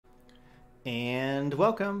And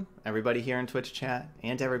welcome everybody here in Twitch chat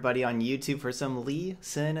and everybody on YouTube for some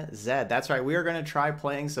Sin Zed. That's right, we are going to try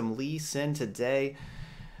playing some Sin today.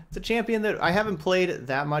 It's a champion that I haven't played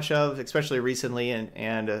that much of, especially recently,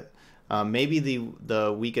 and maybe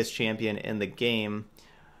the weakest champion in the game.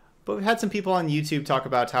 But we've had some people on YouTube talk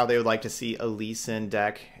about how they would like to see a Sin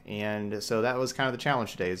deck, and so that was kind of the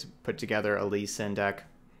challenge today, is put together a Sin deck.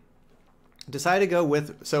 Decided to go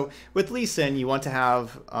with Sin, you want to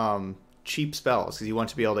have cheap spells, because you want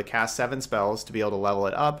to be able to cast 7 spells to be able to level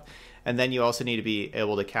it up, and then you also need to be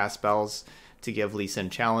able to cast spells to give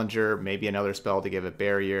Sin Challenger, maybe another spell to give it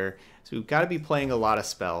Barrier. So we've got to be playing a lot of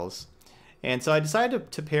spells. And so I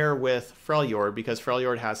decided to pair with Freljord, because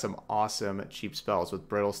Freljord has some awesome cheap spells with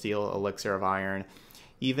Brittle Steel, Elixir of Iron,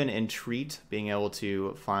 even Entreat, being able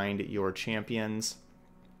to find your champions.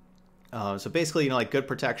 So basically, like good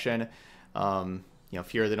protection.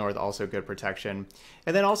 Fear of the North, also good protection.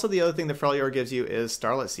 And then also the other thing that Freljord gives you is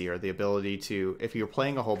Starlit Seer, the ability to, if you're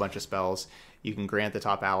playing a whole bunch of spells, you can grant the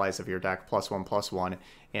top allies of your deck +1/+1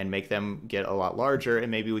 and make them get a lot larger, and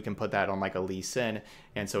maybe we can put that on like a Sin.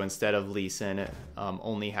 And so instead of Sin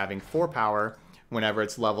only having 4 power, whenever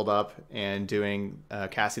it's leveled up and doing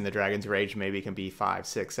casting the Dragon's Rage, maybe it can be 5,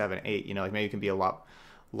 6, 7, 8, like maybe it can be a lot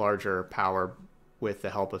larger power with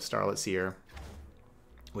the help of Starlit Seer,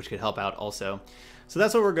 which could help out also. So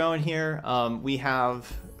that's what we're going here. We have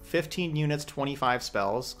 15 units, 25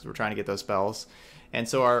 spells, because we're trying to get those spells. And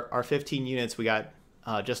so our 15 units, we got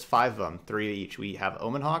just 5 of them, 3 each. We have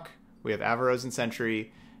Omen Hawk, we have Avarosan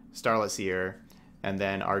Sentry, Starlit Seer, and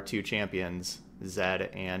then our 2 champions, Zed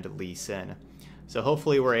and Sin. So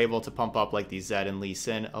hopefully we're able to pump up like these Zed and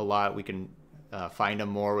Sin a lot. We can find them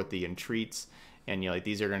more with the Entreats, and like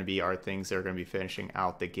these are going to be our things that are going to be finishing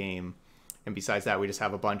out the game. And besides that, we just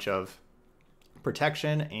have a bunch of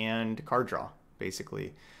protection and card draw,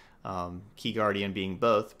 basically. Key Guardian being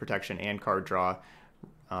both protection and card draw.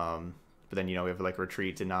 But then, we have like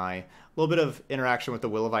Retreat, Deny, a little bit of interaction with the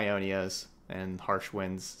Will of Ionias, and Harsh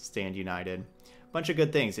Winds, Stand United. Bunch of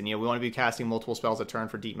good things. And, we want to be casting multiple spells a turn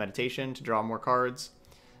for Deep Meditation to draw more cards.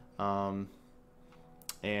 And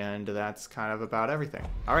that's kind of about everything.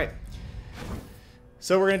 All right.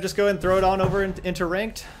 So we're going to just go ahead and throw it on over into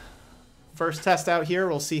Ranked. First test out here,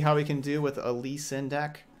 we'll see how we can do with a Sin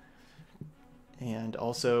deck, and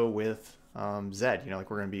also with Zed. Like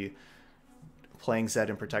we're going to be playing Zed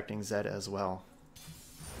and protecting Zed as well.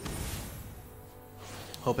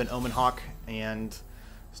 Hoping Omen Hawk and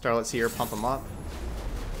Starlit Seer pump them up.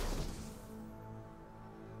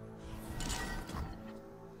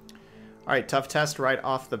 All right, tough test right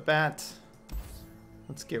off the bat.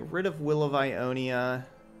 Let's get rid of Will of Ionia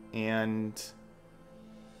and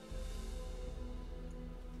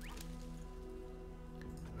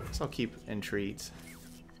I'll keep Entreat.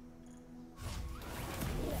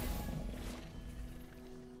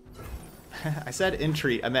 I said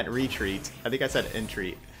Entreat, I meant Retreat. I think I said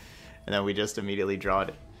Entreat. And then we just immediately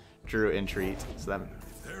drew Entreat. So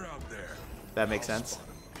that makes sense.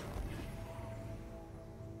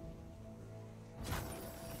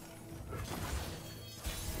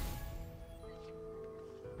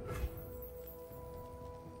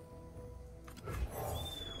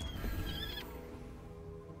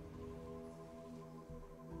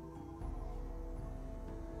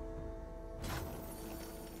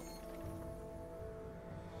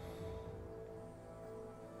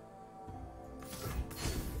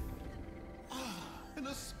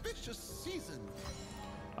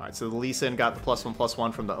 Alright, so the Sin got the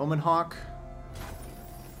 +1/+1 from the Omen Hawk.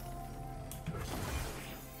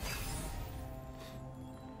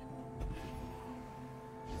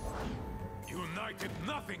 United,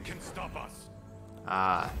 nothing can stop us.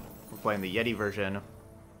 We're playing the Yeti version.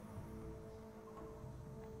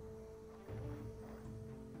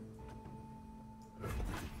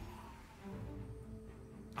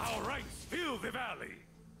 Our ranks fill the valley.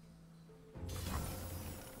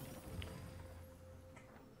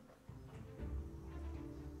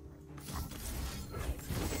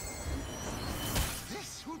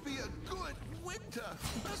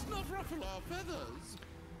 Let's not ruffle our feathers.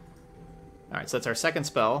 Alright, so that's our second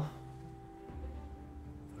spell.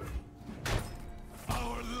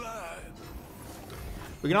 Our land.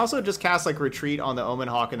 We can also just cast like Retreat on the Omen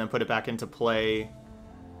Hawk and then put it back into play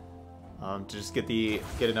to just get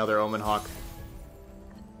another Omen Hawk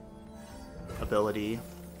ability.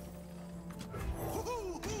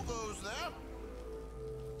 Who goes there?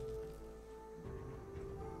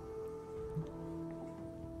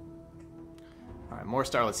 Alright, more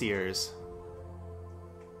Starlit Seers.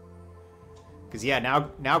 Because yeah,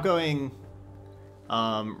 now going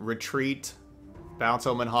Retreat Bounce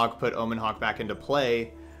Omen Hawk, put Omen Hawk back into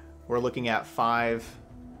play. We're looking at 5.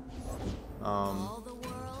 All the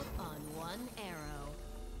world on one arrow.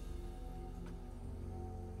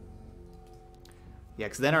 Yeah,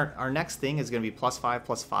 because then our next thing is going to be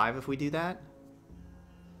 +5/+5 if we do that.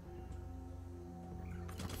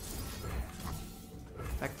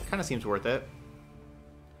 That kind of seems worth it.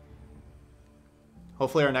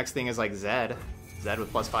 Hopefully our next thing is like Zed. Zed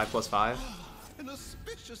with +5/+5. An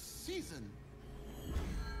auspicious season.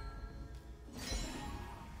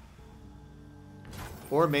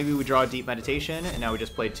 Or maybe we draw a Deep Meditation, and now we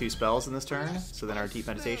just played 2 spells in this turn. So then our Deep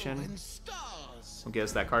Meditation will give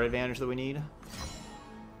us that card advantage that we need.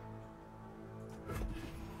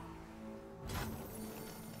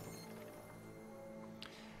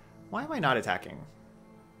 Why am I not attacking?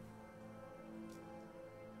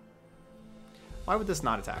 Why would this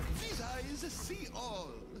not attack? These eyes see all.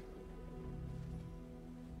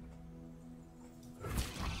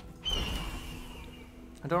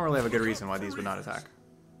 I don't really have a good reason why these would not attack.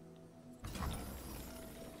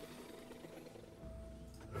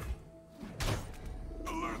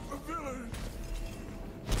 Alert the village!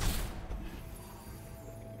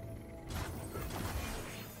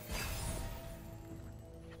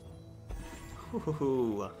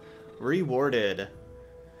 Ooh, rewarded.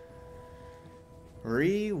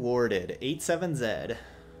 Rewarded. 8/7 Zed.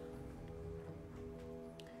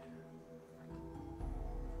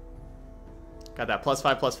 Got that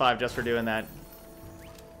 +5/+5 just for doing that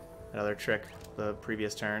other trick the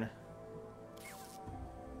previous turn.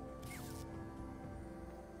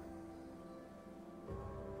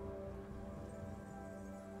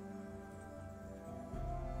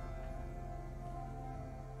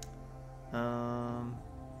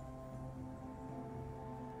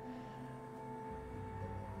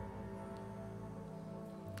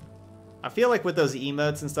 I feel like with those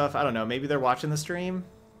emotes and stuff, I don't know, maybe they're watching the stream.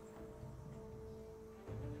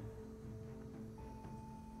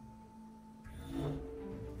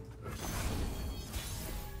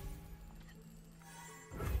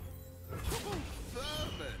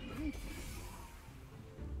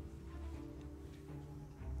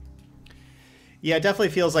 Yeah, it definitely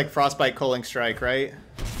feels like Frostbite Culling Strike, right?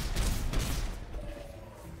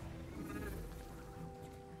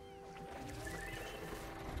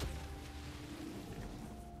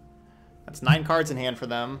 That's 9 cards in hand for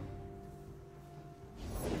them.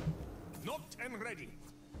 Knocked and ready.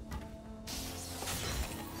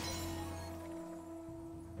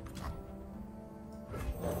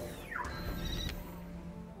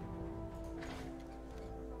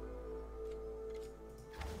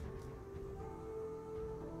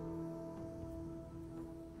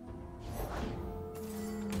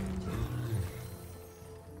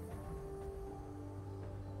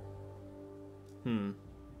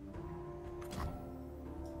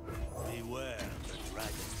 Beware the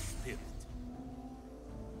dragon spirit.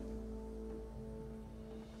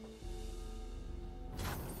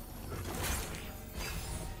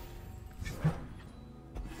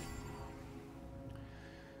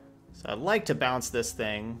 So I'd like to bounce this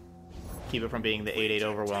thing, keep it from being the 8/8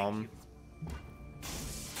 overwhelm.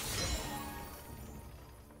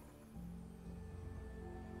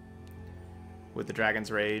 With the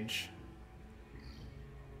Dragon's Rage.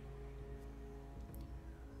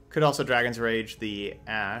 Could also Dragon's Rage the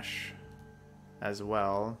Ash as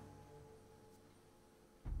well.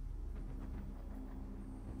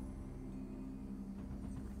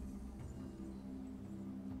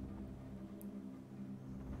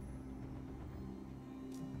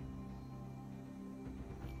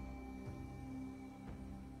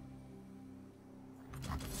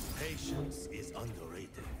 Patience is underrated.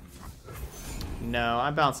 No,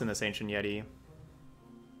 I'm bouncing this Ancient Yeti.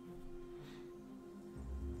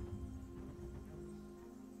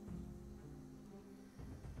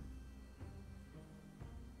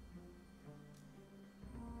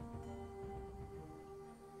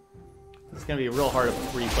 It's gonna be real hard to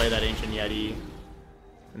replay that Ancient Yeti,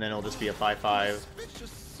 and then it'll just be a 5/5. Auspicious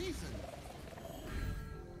season.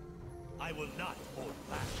 I will not hold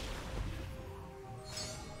back.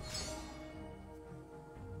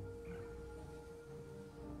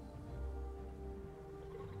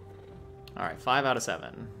 All right, 5 out of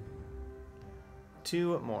 7.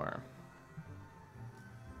 2 more.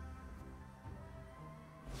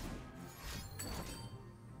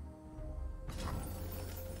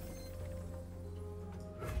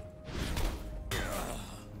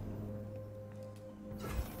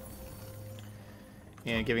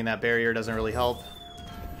 And giving that barrier doesn't really help.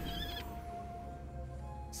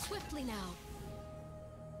 Swiftly now.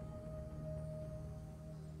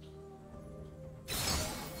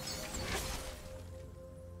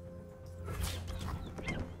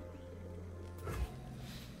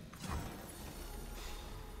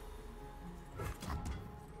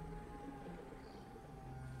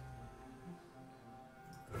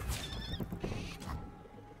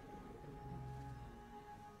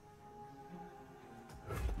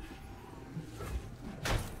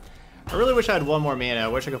 I really wish I had one more mana. I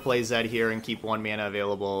wish I could play Zed here and keep one mana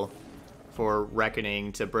available for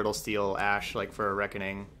Reckoning to Brittle Steel Ash, like for a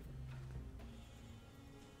Reckoning.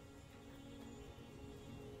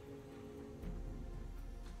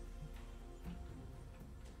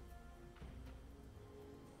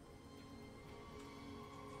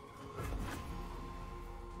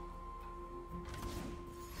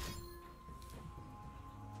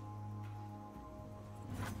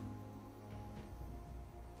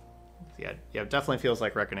 Yeah, it definitely feels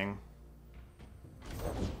like Reckoning.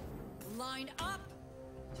 Line up.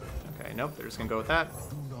 Okay, nope, they're just gonna go with that.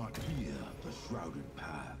 Do not fear the shrouded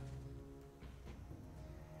path.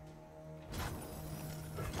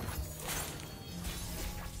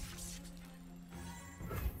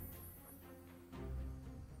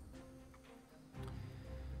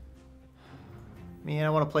 I mean, I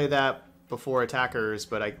want to play that before attackers,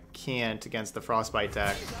 but I can't against the Frostbite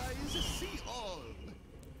deck.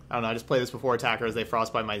 I don't know, I just play this before attackers, they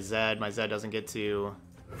Frostbite my Zed. My Zed doesn't get to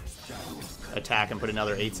attack and put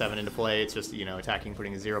another 8/7 into play. It's just, you know, attacking,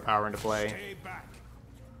 putting a 0 power into play. Stay back.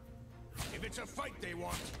 If it's a fight they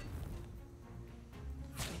want.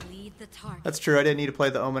 Lead the target. That's true, I didn't need to play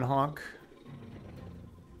the Omen Hawk.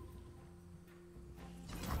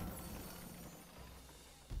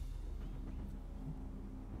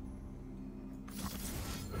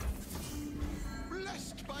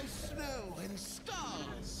 Blessed by snow and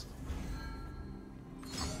stars.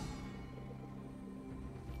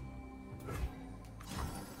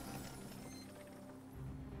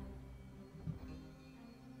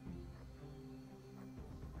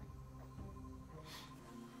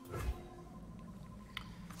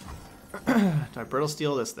 Do I Brittle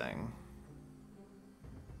Steel this thing?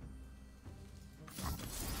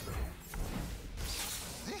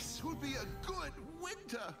 This will be a good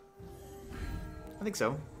winter. I think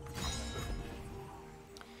so.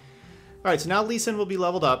 Alright, so now Lee Sin will be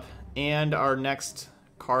leveled up, and our next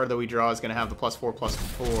card that we draw is going to have the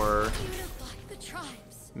 +4/+4. Unify the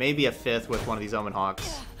tribes. Maybe a 5th with one of these Omen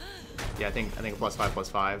Hawks. Yeah, I think a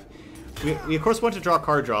 +5/+5. We of course want to draw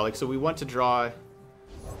card draw, like, so we want to draw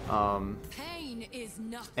Pain is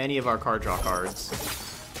nothing. any of our card draw cards.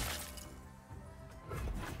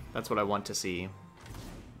 That's what I want to see.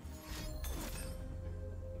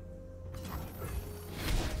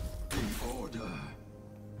 In order.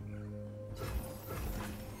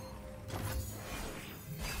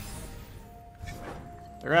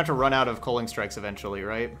 They're gonna have to run out of Culling Strikes eventually,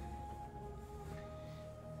 right?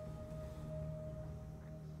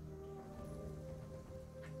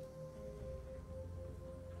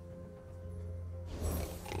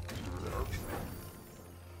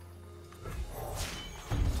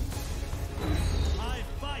 I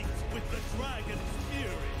fight with the dragon's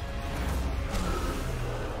fury.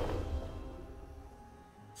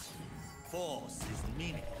 Force is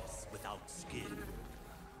meaningless without skill.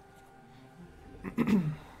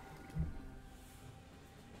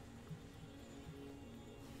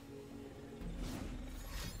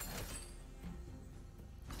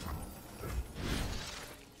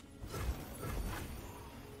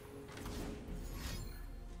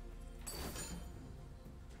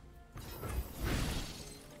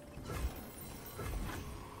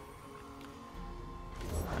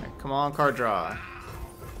 Alright, come on, card draw.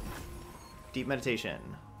 Deep Meditation.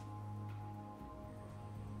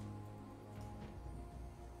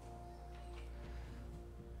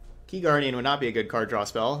 Key Guardian would not be a good card draw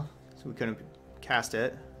spell, so we couldn't cast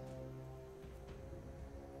it.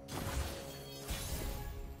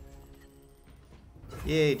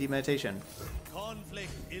 Yay, Deep Meditation.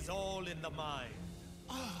 Conflict is all in the mind.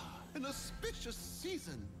 An auspicious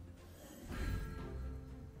season.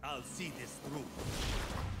 I'll see this through.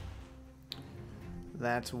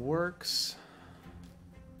 That works.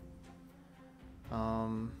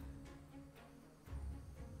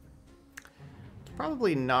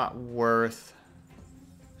 Probably not worth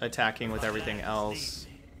attacking with everything else.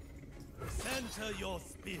 Center your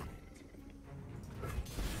spirit. I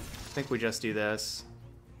think we just do this.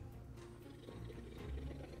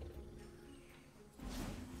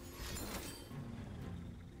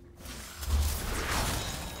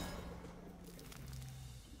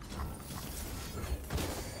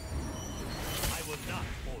 I will not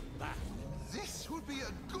hold back. This will be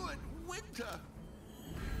a good winter.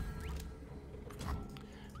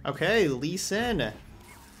 Okay, Lee Sin.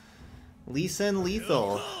 Lee Sin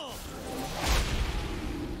lethal.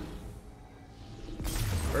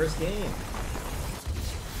 First game.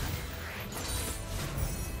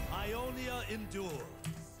 Ionia endures.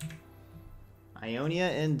 Ionia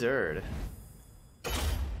endured.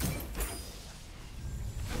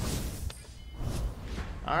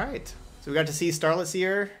 Alright. So we got to see Starlet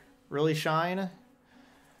Seer really shine.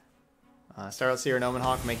 Starlet Seer and Omen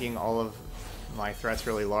Hawk making all of my threats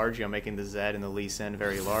really large, you know, making the Zed and the Lee Sin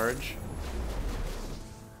very large.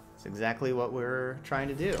 It's exactly what we're trying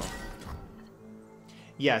to do.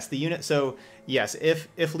 Yes, the unit, so yes,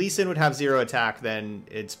 if Lee Sin would have 0 attack, then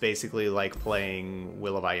it's basically like playing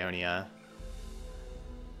Will of Ionia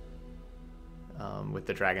with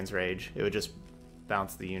the Dragon's Rage. It would just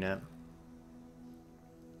bounce the unit.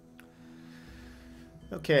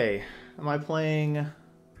 Okay, am I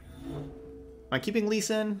keeping Lee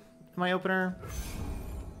Sin in my opener?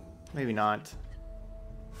 Maybe not.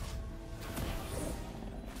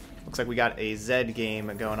 Looks like we got a Zed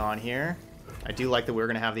game going on here. I do like that we're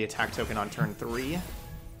going to have the attack token on turn 3.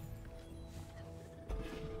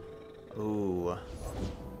 Ooh.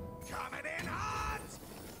 Coming in hot.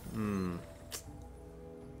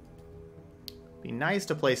 Be nice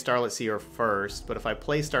to play Starlet Seer first, but if I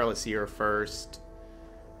play Starlet Seer first,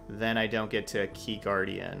 then I don't get to Key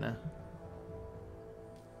Guardian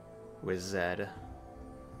with Zed.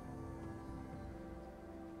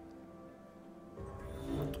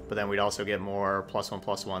 But then we'd also get more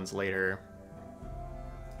 +1/+1s later.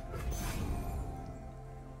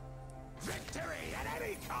 Victory at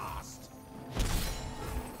any cost.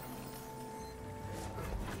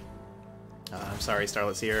 I'm sorry,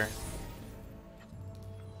 Starlet Seer.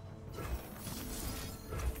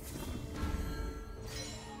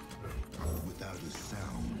 Without a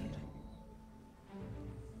sound.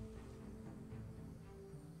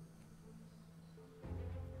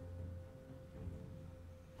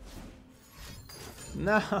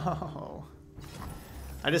 No.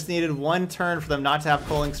 I just needed one turn for them not to have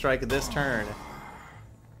Culling Strike this turn.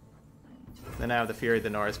 Then I have the Fury of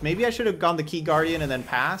the North. Maybe I should have gone the Key Guardian and then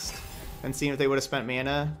passed and seen if they would have spent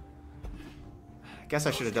mana. I guess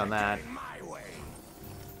I should have done that. My way.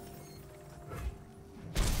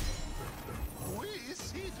 We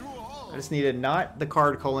see through all. I just needed not the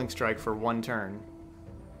card Culling Strike for one turn.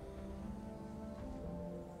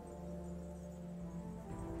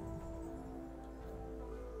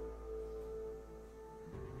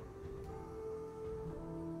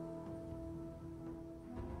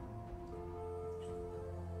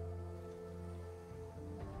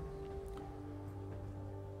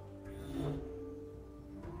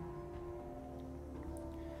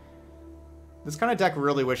 This kind of deck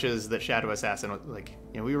really wishes that Shadow Assassin was, like,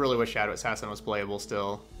 you know, we really wish Shadow Assassin was playable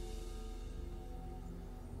still.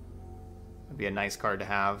 It'd be a nice card to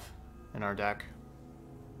have in our deck.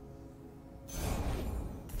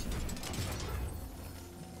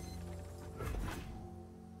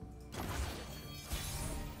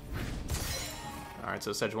 Alright,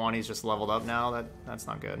 so Sejuani's just leveled up now. That's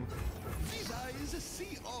not good. These eyes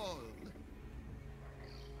see all.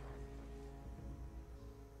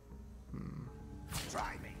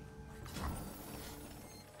 Try me.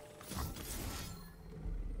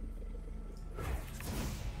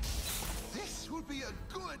 This will be a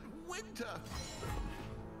good winter.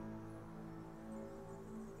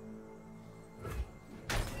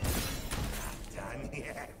 Not done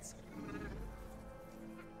yet.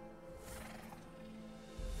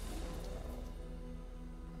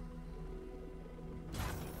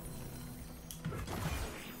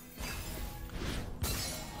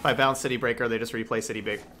 If I bounce City Breaker, they just replay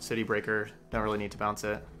City Breaker. Don't really need to bounce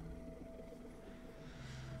it.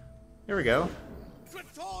 Here we go.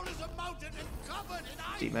 Tall as a mountain and covered in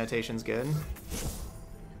ice. Deep Meditation's good.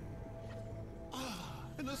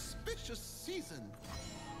 An auspicious season.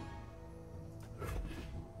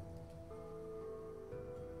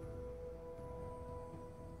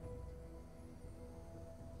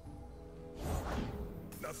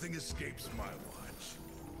 Nothing escapes my watch.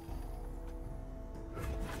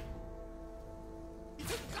 You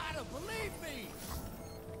gotta believe me.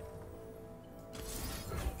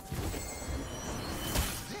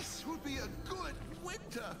 This would be a good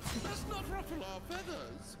winter. Let's not ruffle our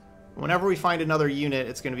feathers. Whenever we find another unit,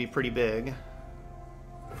 it's going to be pretty big.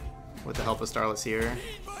 With the help of Starlet Seer.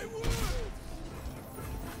 Heed my word.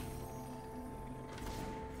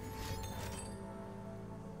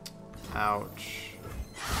 Ouch.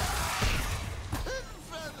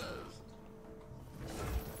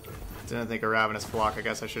 Didn't think of Ravenous Flock. I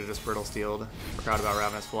guess I should have just Brittle Steeled. Forgot about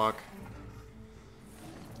Ravenous Flock.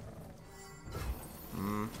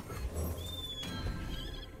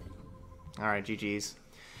 Alright, GG's.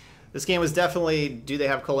 This game was definitely, do they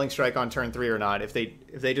have Culling Strike on turn 3 or not? If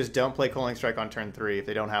they just don't play Culling Strike on turn 3, if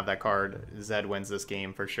they don't have that card, Zed wins this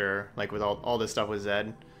game for sure. Like with all this stuff with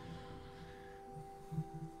Zed.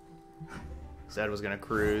 Zed was gonna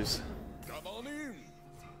cruise. Come on in.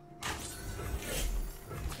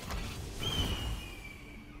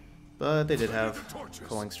 But they did have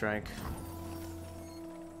Culling Strike.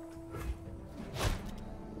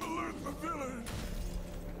 Alert the village!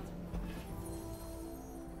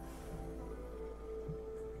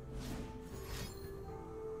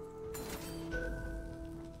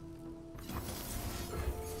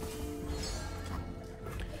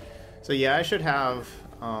 So yeah, I should have.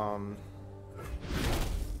 I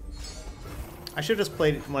should have just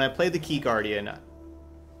played when I played the Key Guardian.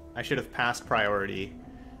 I should have passed priority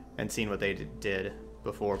and seen what they did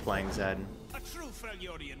before playing Zed. A true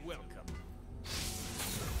Freljordian welcome.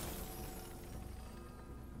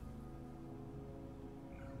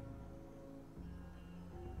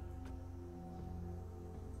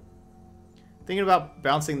 Thinking about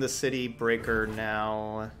bouncing the City Breaker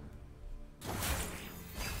now.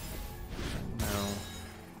 No.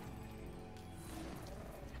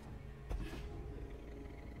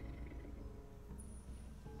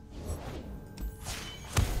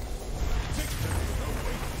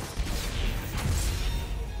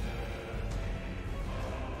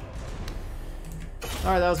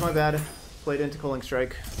 Alright, that was my bad. Played into Culling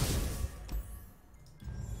Strike.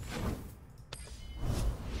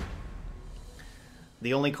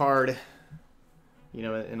 The only card, you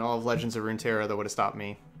know, in all of Legends of Runeterra that would have stopped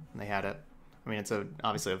me. And they had it. I mean, it's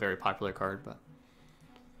obviously a very popular card, but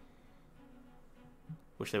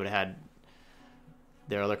wish they would have had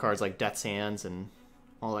their other cards like Death's Hands and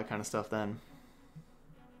all that kind of stuff then.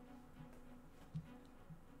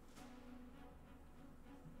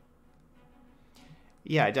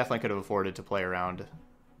 Yeah, I definitely could have afforded to play around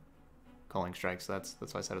Culling Strikes. That's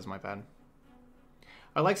why I said it was my bad.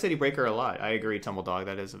 I like City Breaker a lot. I agree, Tumbledog.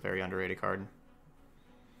 That is a very underrated card.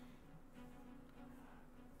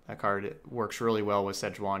 That card works really well with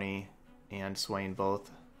Sejuani and Swain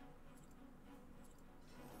both.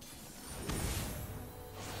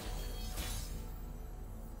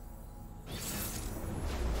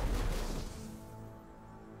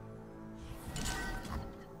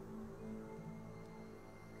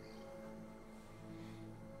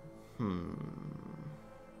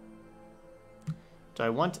 Do I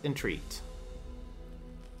want Entreat?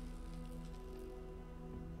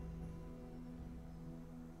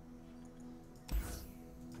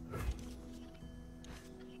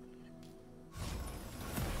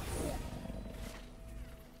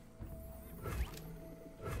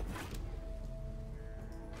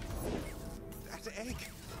 That egg,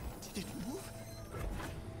 did it move?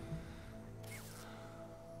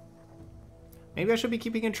 Maybe I should be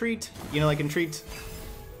keeping Entreat. You know, like Entreat.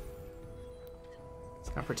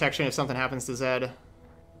 Got protection if something happens to Zed.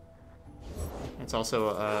 It's also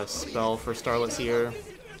a spell for Starlit Seer.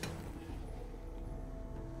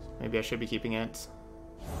 Maybe I should be keeping it. I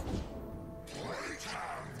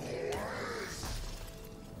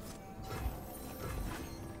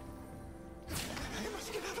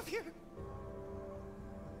must get out of here.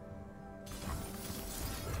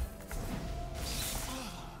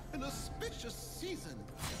 An auspicious season.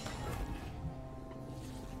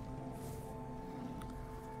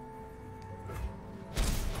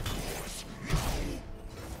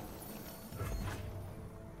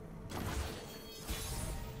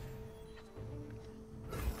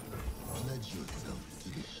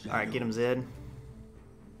 Alright, get him, Zed.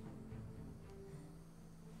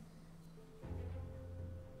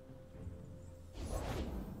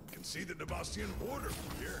 Can see the Nebastian border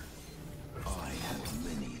from here. I have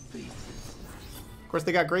many faces. Of course,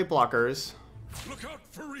 they got great blockers. Look out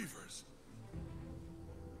for Reavers.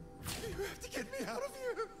 You have to get me out of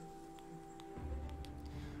here.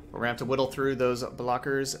 We're going to have to whittle through those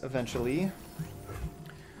blockers eventually.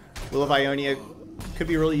 Will of Ionia could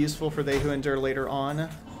be really useful for They Who Endure later on.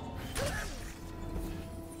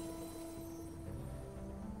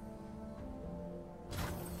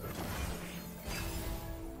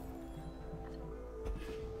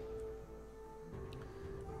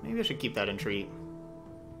 Maybe I should keep that Entreat.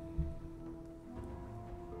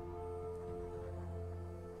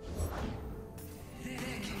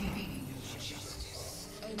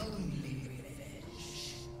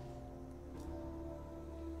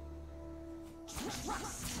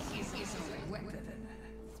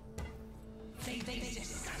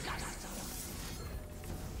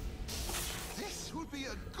 This would be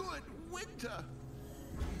a good winter.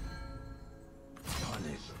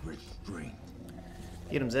 Punish restraint.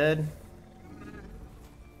 Get him, Zed.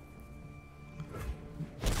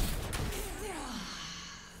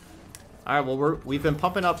 Alright, well, we've been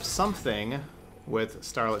pumping up something with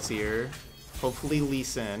Starlit Seer. Hopefully Lee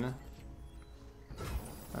Sin.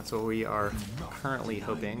 That's what we are currently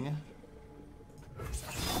hoping. Get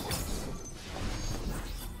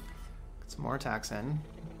some more attacks in.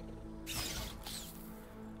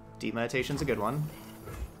 Deep Meditation's a good one.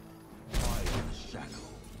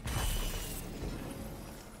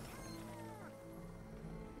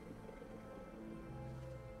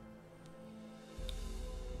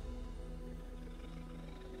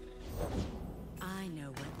 I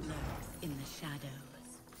know what lurks in the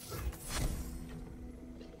shadows.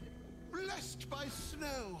 Blessed by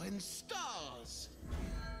snow and stars.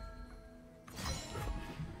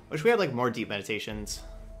 Wish we had like more Deep Meditations.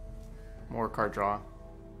 More card draw.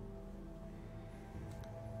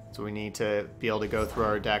 So we need to be able to go through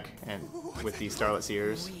our deck and with these Starlit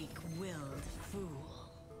Seers. Weak-willed fool.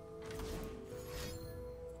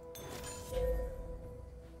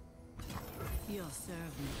 You'll serve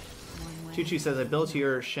me one way. Choo-Choo says, I built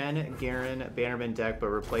your Shen, Garen, Bannerman deck, but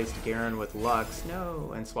replaced Garen with Lux.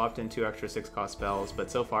 No, and swapped in 2 extra 6-cost spells.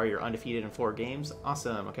 But so far, you're undefeated in 4 games.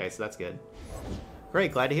 Awesome. Okay, so that's good.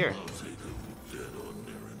 Great, glad to hear.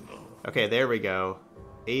 Okay, there we go.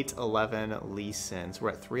 8-11 Lee Sin. So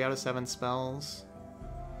we're at 3 out of 7 spells.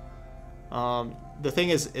 The thing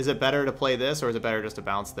is it better to play this, or is it better just to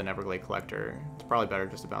bounce the Neverglade Collector? It's probably better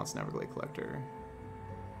just to bounce Neverglade Collector.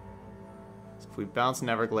 So if we bounce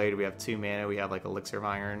Neverglade, we have 2 mana. We have like Elixir of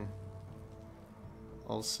Iron.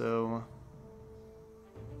 Also,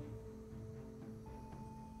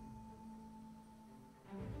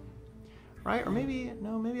 right? Or maybe,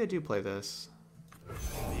 no, maybe I do play this.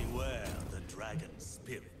 Beware the dragon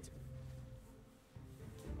spirit.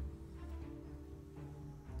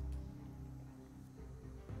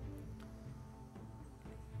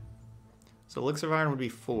 So Elixir of Iron would be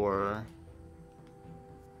 4.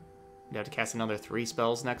 You'd have to cast another 3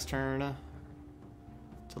 spells next turn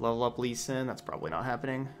to level up Lee Sin. That's probably not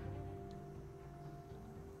happening.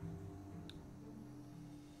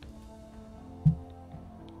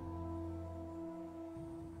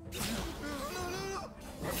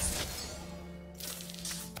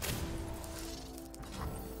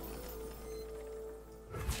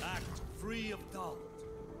 Act free of doubt.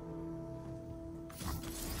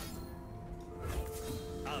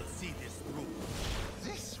 I'll see this through.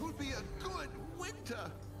 This will be a good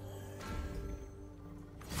winter.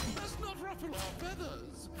 Let's not ruffle our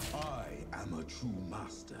feathers. I am a true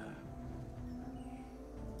master.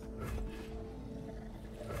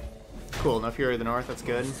 Cool, enough Fury of the North, that's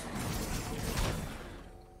good.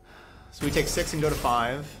 So we take 6 and go to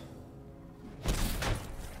 5.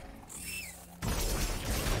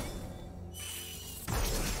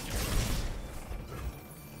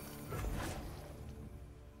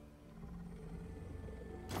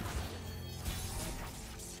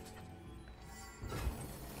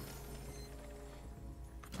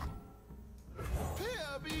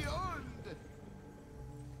 Fear beyond.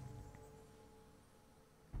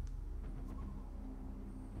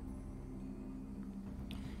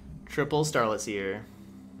 Triple Starlit Seer.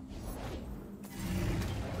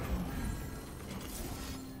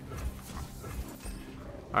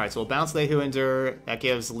 Alright, so we'll bounce Lehuinder. That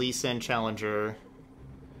gives Lee Sin Challenger.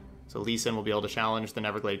 So Lee Sin will be able to challenge the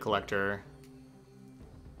Neverglade Collector.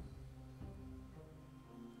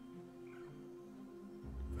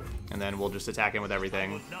 And then we'll just attack him with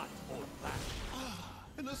everything. Will not hold back.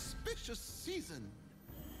 An auspicious season.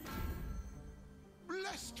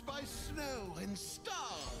 Blessed by snow and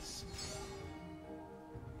stars.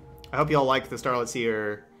 I hope you all like the Starlit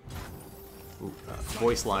Seer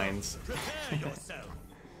voice lines. Prepare yourself.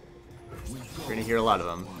 You're gonna hear a lot of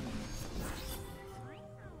them.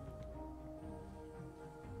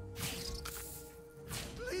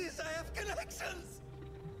 Please, I have connections.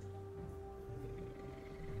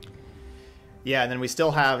 Yeah, and then we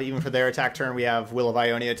still have, even for their attack turn, we have Will of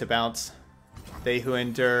Ionia to bounce. They who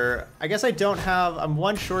endure. I guess I don't have. I'm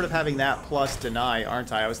one short of having that plus deny,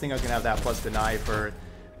 aren't I? I was thinking I was gonna have that plus deny for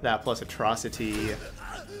that plus atrocity,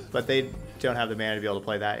 but they don't have the mana to be able to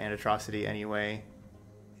play that and atrocity anyway.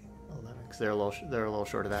 11, because they're a little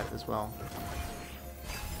short of that as well.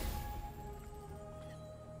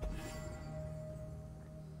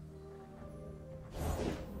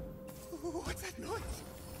 What's that noise?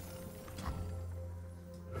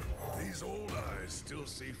 These old eyes still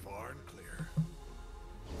see far and clear.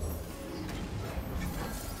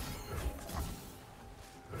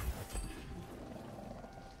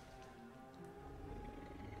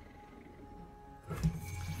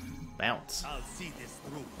 Bounce. I'll see this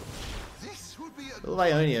through. This would be a Will of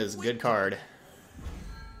Ionia is a good card.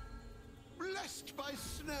 blessed by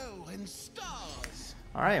snow and stars.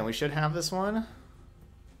 Alright, and we should have this one.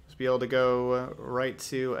 Just be able to go right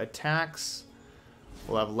to attacks.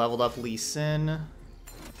 We'll have leveled up Lee Sin.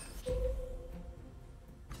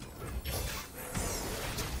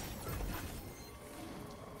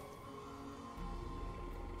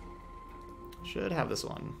 Should have this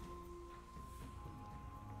one.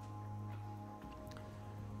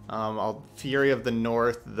 Fury of the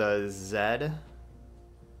North, the Zed.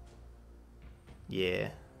 Yeah.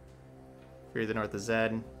 Fury of the North, the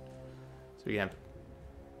Zed. So we can have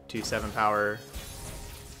 2 7-power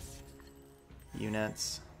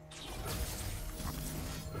units.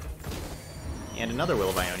 And another Will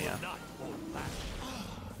of Ionia.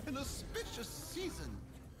 An auspicious season.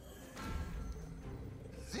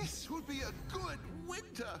 This will be a good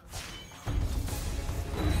winter.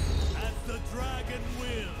 As the dragon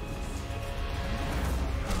wills.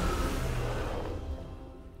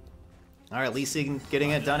 Alright, Lee Sin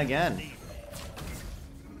getting it done again.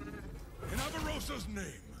 In Avarosa's name.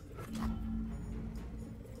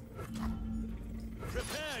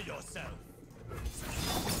 Prepare yourself.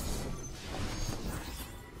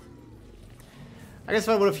 I guess if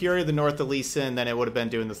I would have Fury of the North, the Lee Sin, then it would have been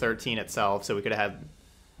doing the 13 itself, so we could have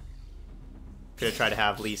tried to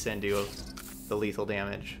have Lee Sin do the lethal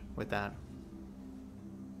damage with that.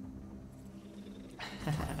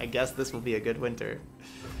 I guess this will be a good winter.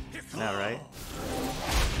 All right.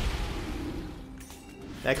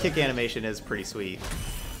 That kick animation is pretty sweet.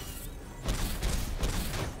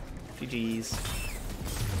 GG's.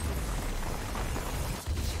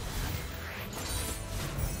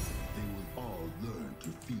 They will all learn to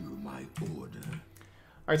feel my order.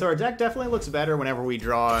 Alright, so our deck definitely looks better whenever we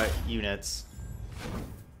draw units.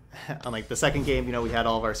 Unlike the second game, you know, we had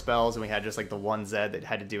all of our spells and we had just like the one Zed that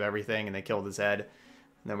had to do everything and they killed the Zed.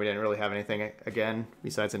 And then we didn't really have anything again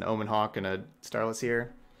besides an Omen Hawk and a Starless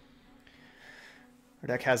here. Our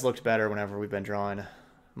deck has looked better whenever we've been drawing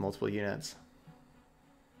multiple units.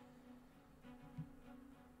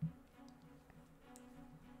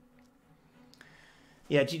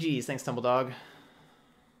 Yeah, GG's. Thanks, Tumbledog.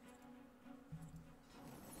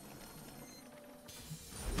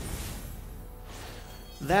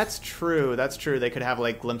 That's true. That's true. They could have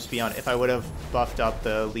like Glimpse Beyond. If I would have buffed up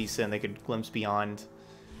the Lee Sin, they could Glimpse Beyond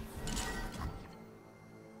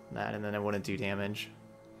that, and then it wouldn't do damage.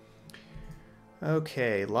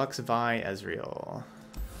 Okay, Lux, Vi, Ezreal.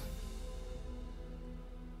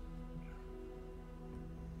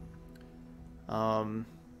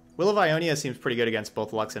 Will of Ionia seems pretty good against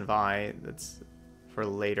both Lux and Vi. That's for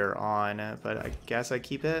later on, but I guess I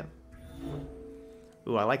keep it.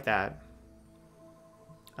 Ooh, I like that.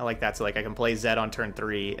 I like that, so like I can play Zed on turn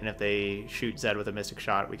 3, and if they shoot Zed with a Mystic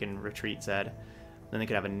Shot, we can retreat Zed. Then they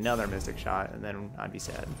could have another Mystic Shot, and then I'd be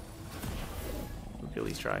sad. We could at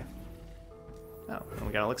least try. Oh, and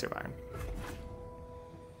we got Elixir of Iron.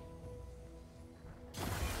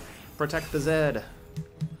 Protect the Zed.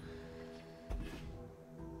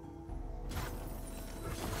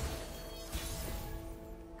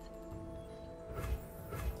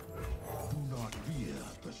 Do not fear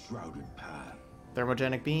the shrouded path.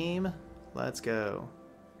 Thermogenic Beam. Let's go.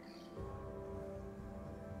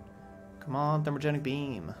 Come on, Thermogenic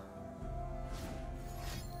Beam.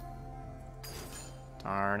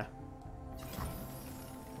 Darn.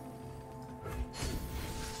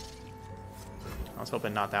 I was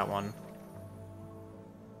hoping not that one.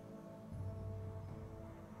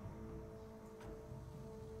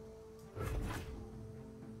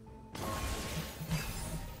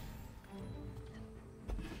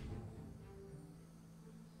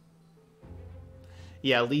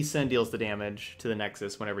 Yeah, Lee Sin deals the damage to the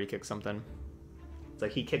Nexus whenever he kicks something. It's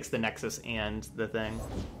like he kicks the Nexus and the thing.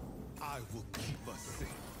 I will keep us safe.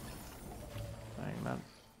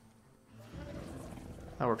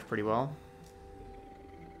 That worked pretty well.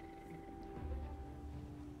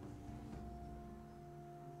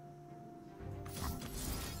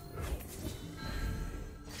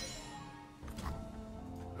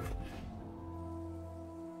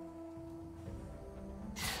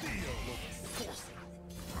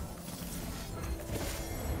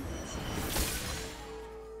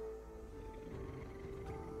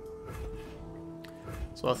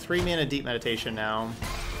 So a 3-mana Deep Meditation now.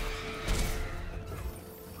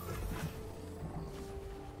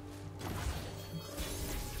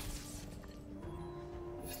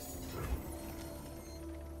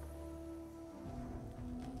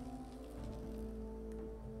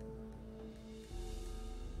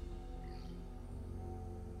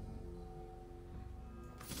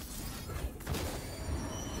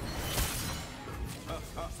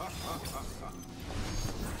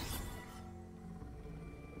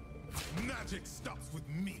 Magic stops with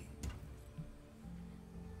me.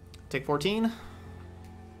 Take 14.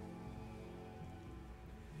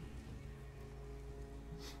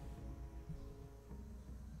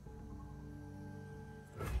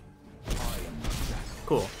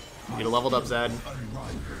 Cool. You get a leveled up Zed.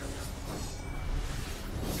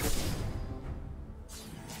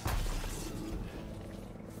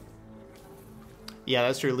 Yeah,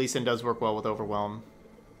 that's true. Lee Sin does work well with Overwhelm.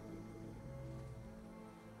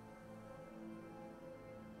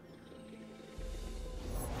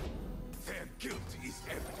 Their guilt is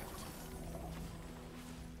evident.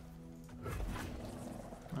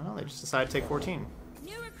 Oh, they just decided to take 14.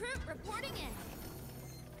 New recruit reporting in.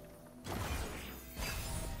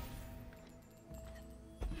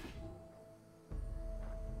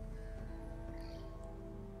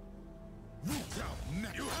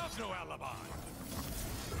 You have no alibi.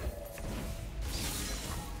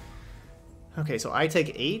 Okay, so I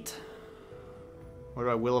take 8. What do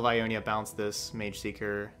I Will of Ionia bounce this? Mage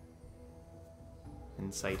Seeker.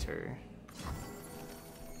 Inciter.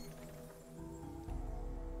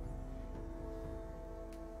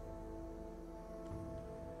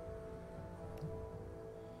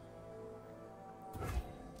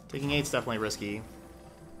 Taking 8's definitely risky.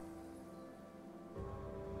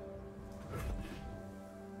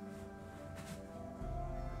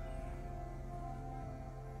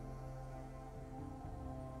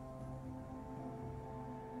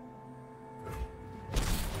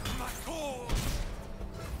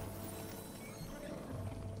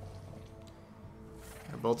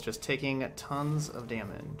 They're both just taking tons of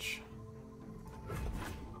damage.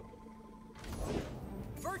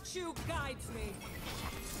 Virtue guides me.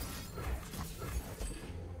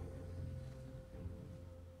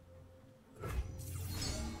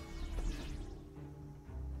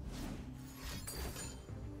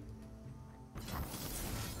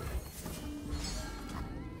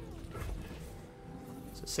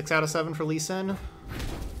 So 6 out of 7 for Lee Sin.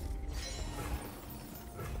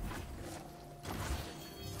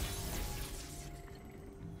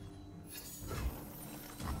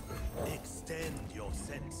 Extend your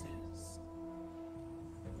senses.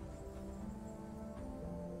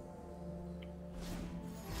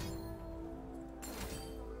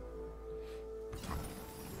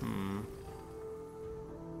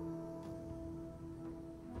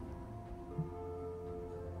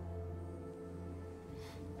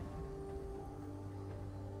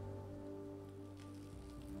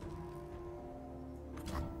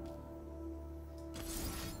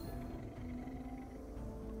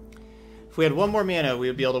 If we had one more mana, we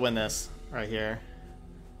would be able to win this right here.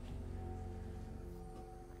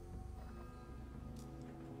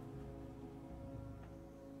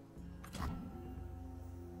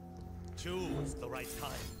 Choose the right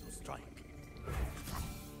time to strike.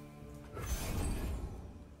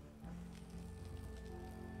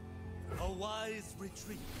 A wise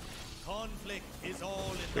retreat. Conflict is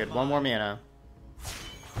all in We the had one more mind. mana.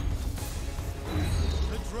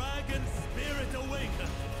 The dragon spirit awakens.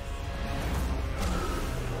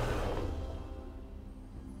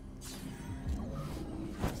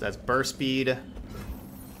 So that's burst speed.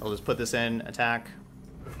 I'll just put this in attack.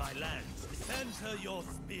 My lands, center your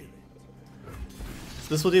spirit. So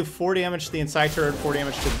this will do 4 damage to the Inciter and 4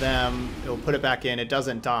 damage to them. It'll put it back in. It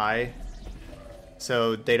doesn't die.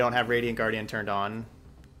 So they don't have Radiant Guardian turned on.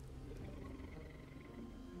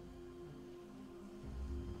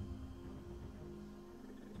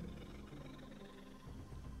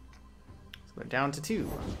 So they're down to 2.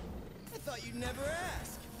 I thought you'd never ask.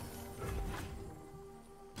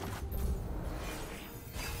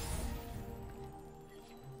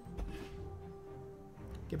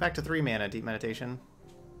 Get back to 3 mana, Deep Meditation.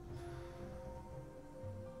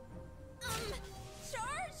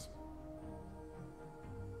 Charge?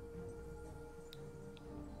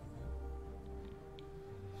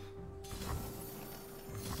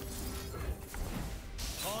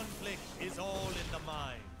 Conflict is all in the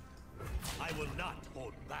mind. I will not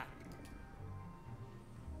hold back.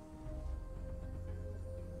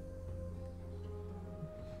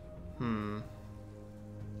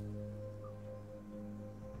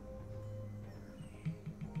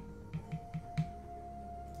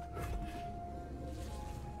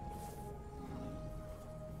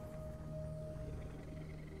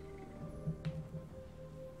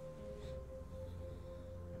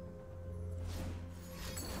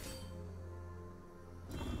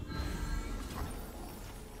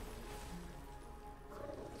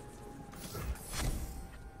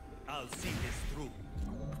 I'll see this through.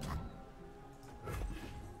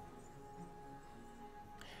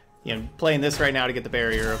 Yeah, I'm playing this right now to get the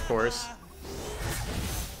barrier, of course.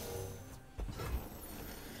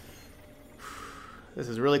 This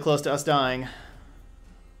is really close to us dying.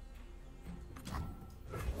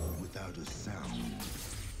 Without a sound.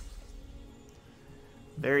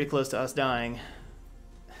 Very close to us dying.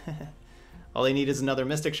 All they need is another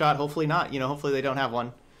Mystic Shot. Hopefully not. You know, hopefully they don't have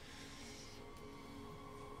one.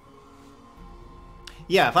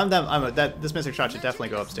 Yeah, if I'm them, this Mystic Shot should definitely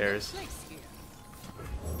go upstairs.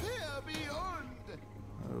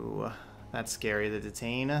 That's scary. The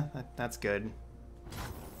detain. That's good.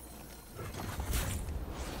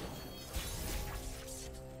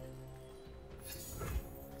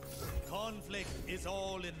 Conflict is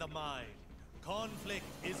all in the mind. Conflict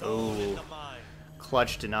is all in the mind.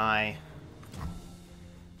 Clutch deny.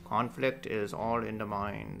 Conflict is all in the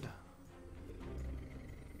mind.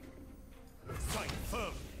 Fight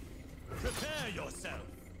firmly. Prepare yourself.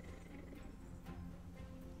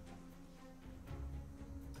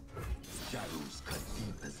 Shadows cut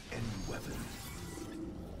deep as any weapon.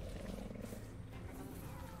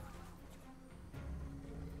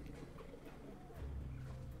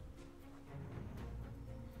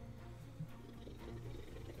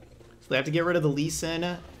 So they have to get rid of the Lee Sin.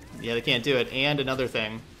 Yeah, they can't do it. And another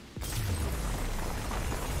thing.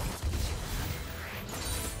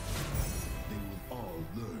 They will all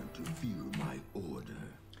learn to fear my order.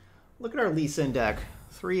 Look at our Lee Sin deck.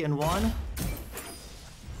 3-1.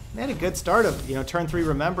 They had a good start of, you know, turn 3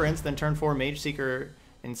 Remembrance, then turn 4 Mage Seeker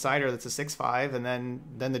Insider, that's a 6/5, and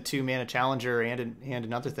then the 2 mana Challenger and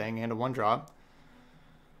another thing, and a 1-drop.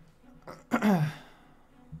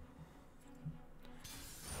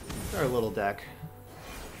 Our little deck.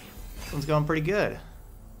 This one's going pretty good.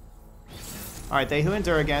 Alright, they who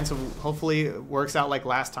endure again, so hopefully it works out like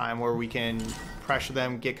last time where we can pressure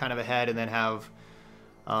them, get kind of ahead, and then have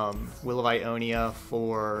Will of Ionia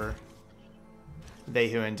for They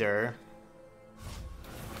Who Endure.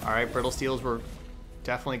 Alright, Brittle Steels were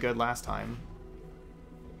definitely good last time.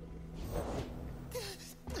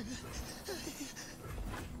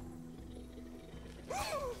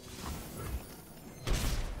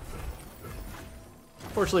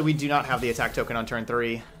 Fortunately, we do not have the attack token on turn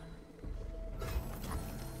 3,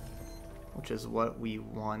 which is what we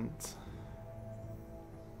want.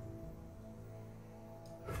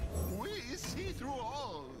 We see through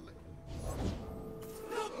all.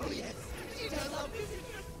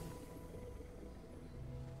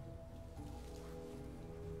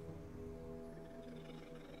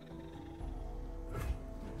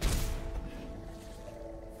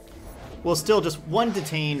 Well, still, just one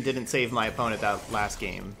detain didn't save my opponent that last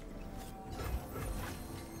game.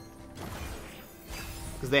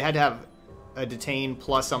 Because they had to have a detain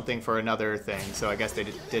plus something for another thing, so I guess they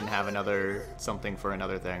didn't have another something for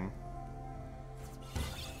another thing.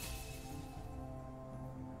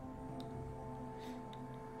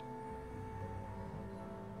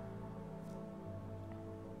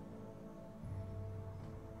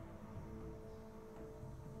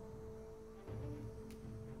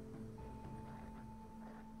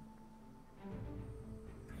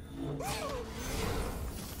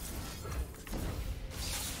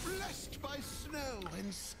 Blessed by snow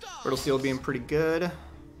and stars. Brittle Steel being pretty good. Do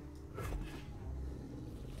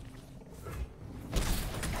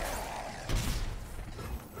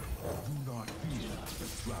not fear the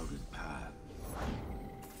shrouded path.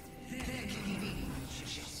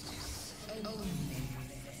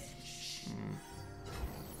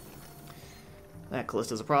 That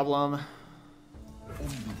Callista's a problem.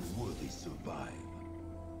 Only the worthy survive.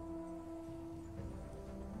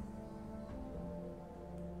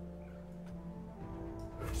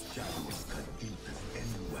 Shadows cut deep as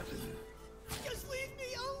any weapon. Just leave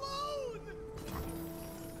me alone!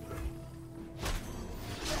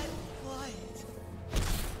 Get quiet.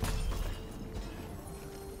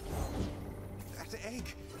 That egg,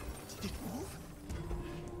 did it move?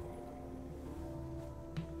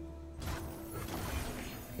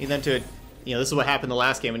 Need them to, you know, this is what happened the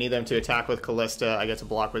last game. I need them to attack with Callista. I get to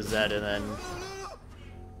block with Zed, and then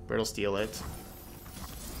Brittle Steel it.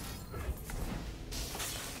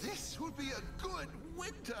 This would be a good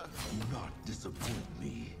winter. Do not disappoint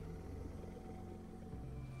me.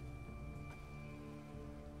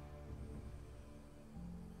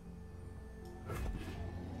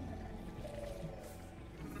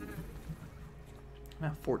 I'm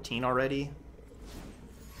at 14 already.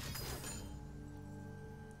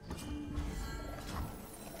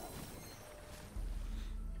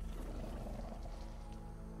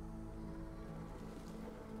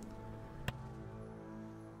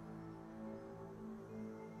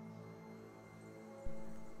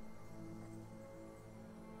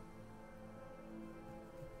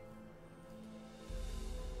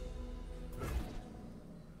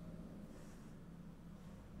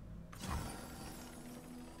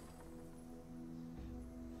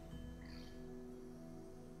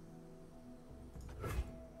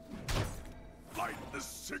 Light the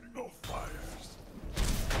signal fires.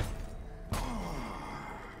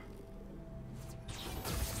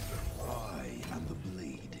 I am the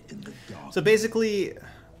blade in the dark. So basically,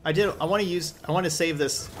 I want to save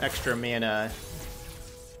this extra mana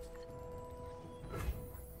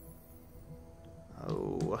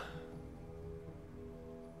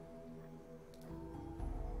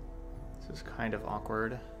kind of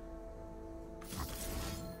awkward.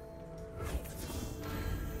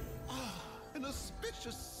 An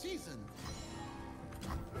auspicious season.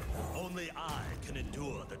 Only I can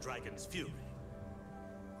endure the dragon's fury.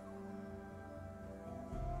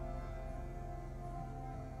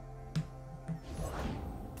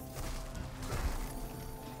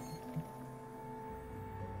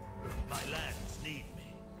 My lands need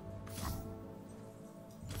me.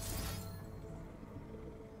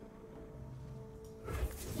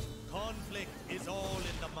 Conflict is all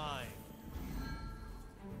in the mind.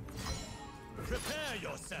 Prepare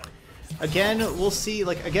yourself. Again, we'll see.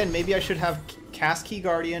 Like, again, maybe I should have cast Key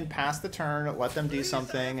Guardian, pass the turn, let them do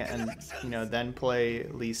something, and, you know, then play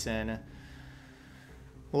Lee Sin.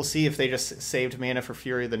 We'll see if they just saved mana for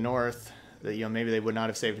Fury of the North. That, you know, maybe they would not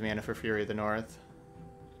have saved mana for Fury of the North.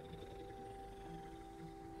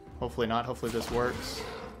 Hopefully not. Hopefully this works.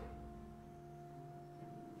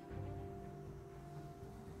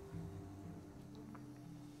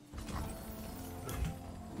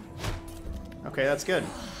 Okay, that's good.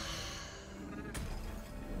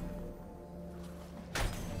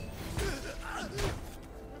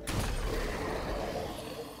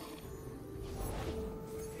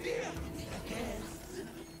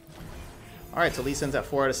 Alright, so Lee Sin's at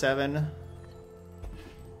 4 out of 7.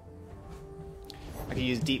 I can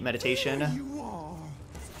use Deep Meditation.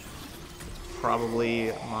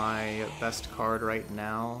 Probably my best card right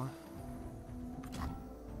now.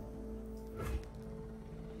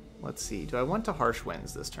 Let's see. Do I want to Harsh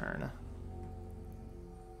Winds this turn?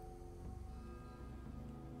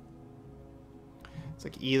 It's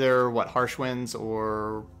like either, what, Harsh Winds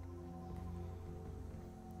or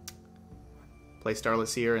play Starlit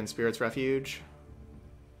Seer and Spirit's Refuge.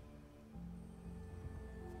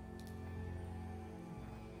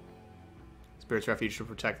 Spirit's Refuge to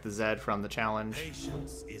protect the Zed from the challenge.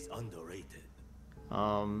 Patience is underrated.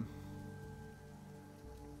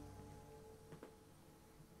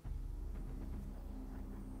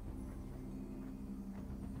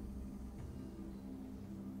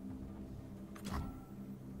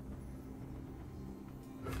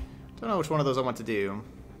 Don't know which one of those I want to do.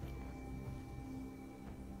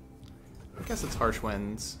 I guess it's Harsh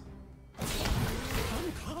Winds.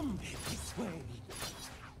 Come this way.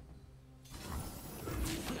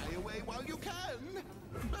 Fly away while you can.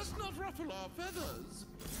 Must not ruffle our feathers.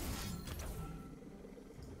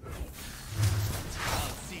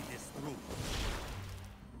 I'll see this through.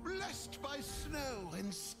 Blessed by snow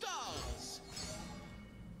and stars.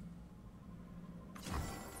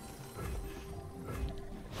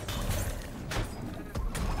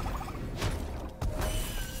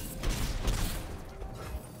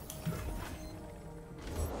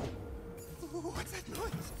 What's that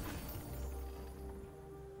noise?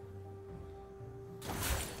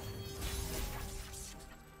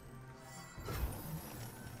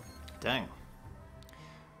 Dang.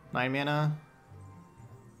 9 mana.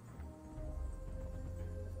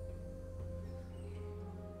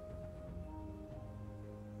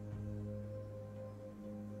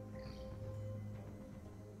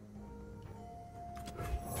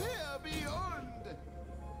 There beyond.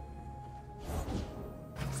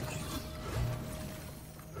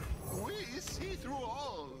 We see through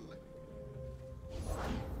all.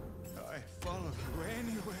 I follow you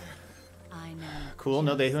anywhere. I know. Cool,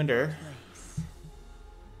 no They Who Endure. Place.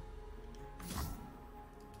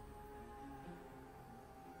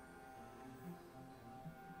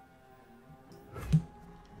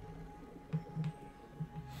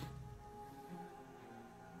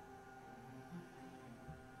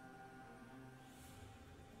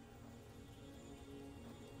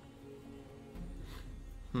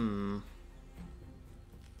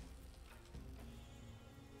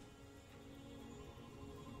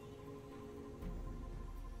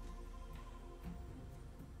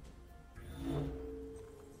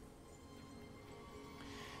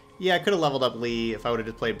 Yeah, I could have leveled up Lee if I would have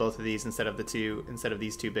just played both of these instead of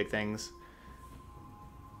these two big things.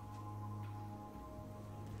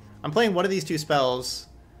 I'm playing one of these two spells.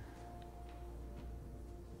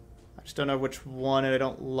 I just don't know which one, and I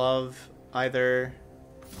don't love either.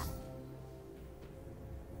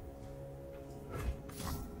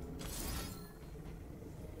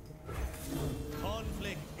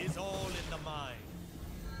 Conflict is all in the mind.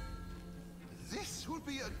 This will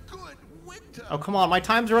be a good winter. Oh, come on. My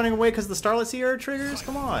time's running away because the Starlit Seer triggers?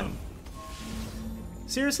 Come on.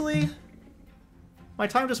 Seriously? My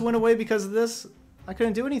time just went away because of this? I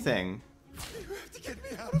couldn't do anything. You have to get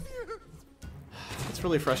me out of here. It's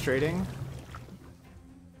really frustrating.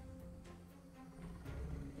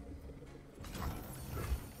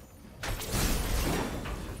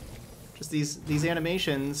 Just these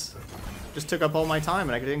animations just took up all my time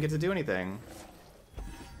and I didn't get to do anything.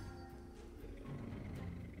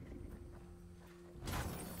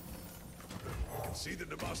 You can see the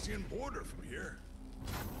Nebastian border from here.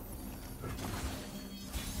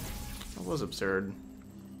 That was absurd.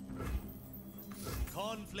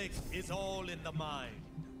 Conflict is all in the mind.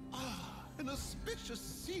 An auspicious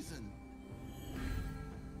season.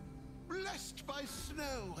 Blessed by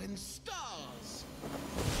snow and stars.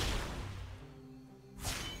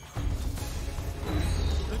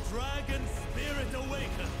 The dragon spirit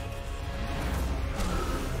awakens.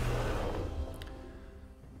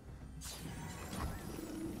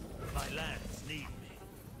 My lands need me.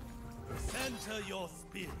 Center your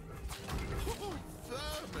spirit. Oh,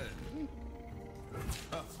 vermin.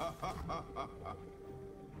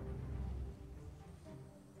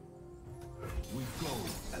 We go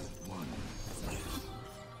as one.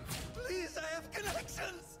 Please, I have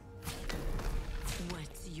connections.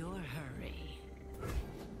 What's your hurry?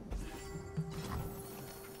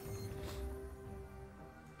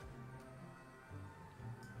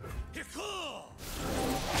 Hiko!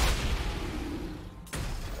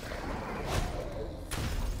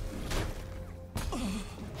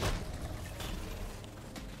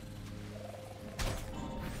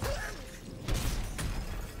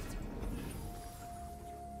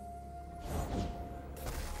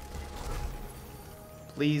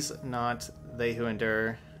 Please not they who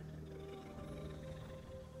endure.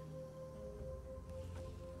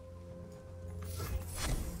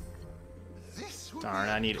 This will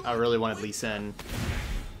Darn, be a I really wanted Lee Sin.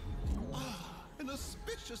 an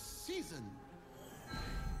auspicious season.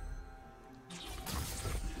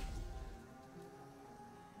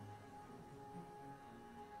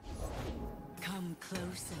 Come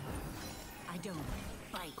closer. I don't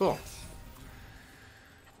bite. Cool.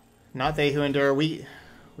 Not they who endure. We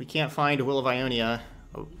can't find Will of Ionia.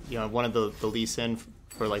 You know, one of the Lee Sin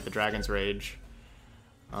for like the Dragon's Rage.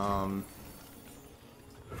 You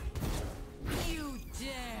dare!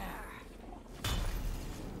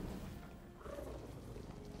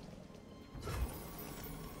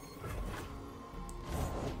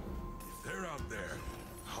 If they're out there,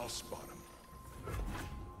 I'll spot them.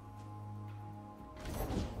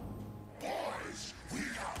 Boys, we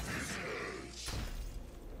got visitors.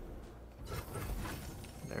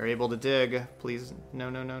 They're able to dig. Please, no,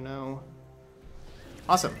 no, no, no.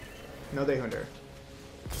 Awesome. No they who endure.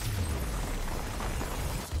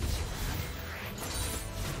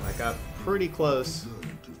 I got pretty close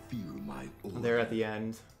there at the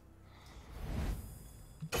end.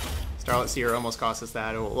 Starlit Seer almost cost us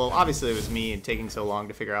that. Well, obviously it was me taking so long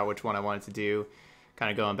to figure out which one I wanted to do.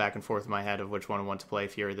 Kind of going back and forth in my head of which one I want to play,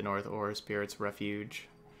 Fury of the North or Spirit's Refuge.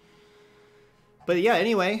 But yeah,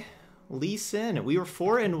 anyway, Lee Sin. We were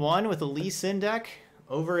 4-1 with a Lee Sin deck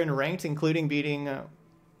over in Ranked, including beating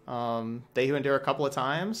They Who Endure a couple of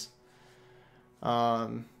times.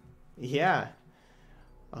 Yeah.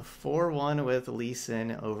 A 4-1 with Lee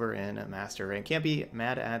Sin over in Master Rank. Can't be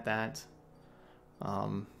mad at that.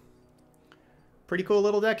 Pretty cool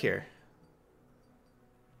little deck here.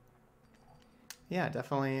 Yeah,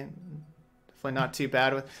 definitely not too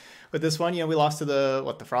bad with this one. You know, we lost to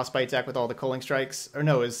the Frostbite deck with all the Culling Strikes. Or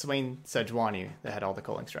no, it was Swain Sejuani that had all the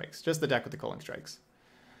Culling Strikes. Just the deck with the Culling Strikes.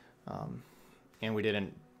 And we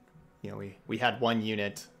didn't, you know, we had one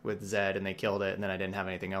unit with Zed and they killed it, and then I didn't have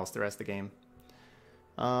anything else the rest of the game.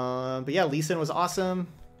 But yeah, Lee Sin was awesome.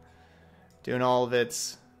 Doing all of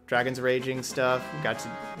its Dragon's Raging stuff. Got to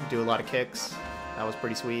do a lot of kicks. That was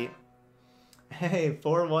pretty sweet. Hey,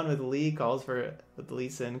 4-1 with Lee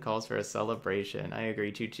Sin calls for a celebration. I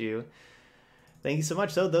agree, Choo Choo. Thank you so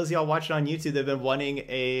much. So those of y'all watching on YouTube that have been wanting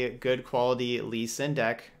a good quality Lee Sin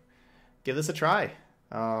deck, give this a try.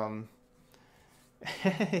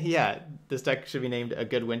 Yeah, this deck should be named A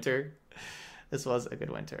Good Winter. This was a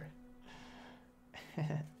good winter.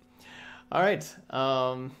 All right.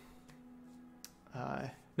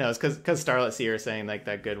 No, it's because Starlit Seer is saying like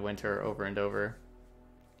that good winter over and over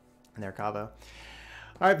in their Cabo.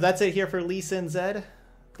 All right, that's it here for Lee Sin Zed.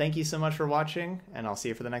 Thank you so much for watching, and I'll see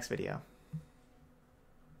you for the next video.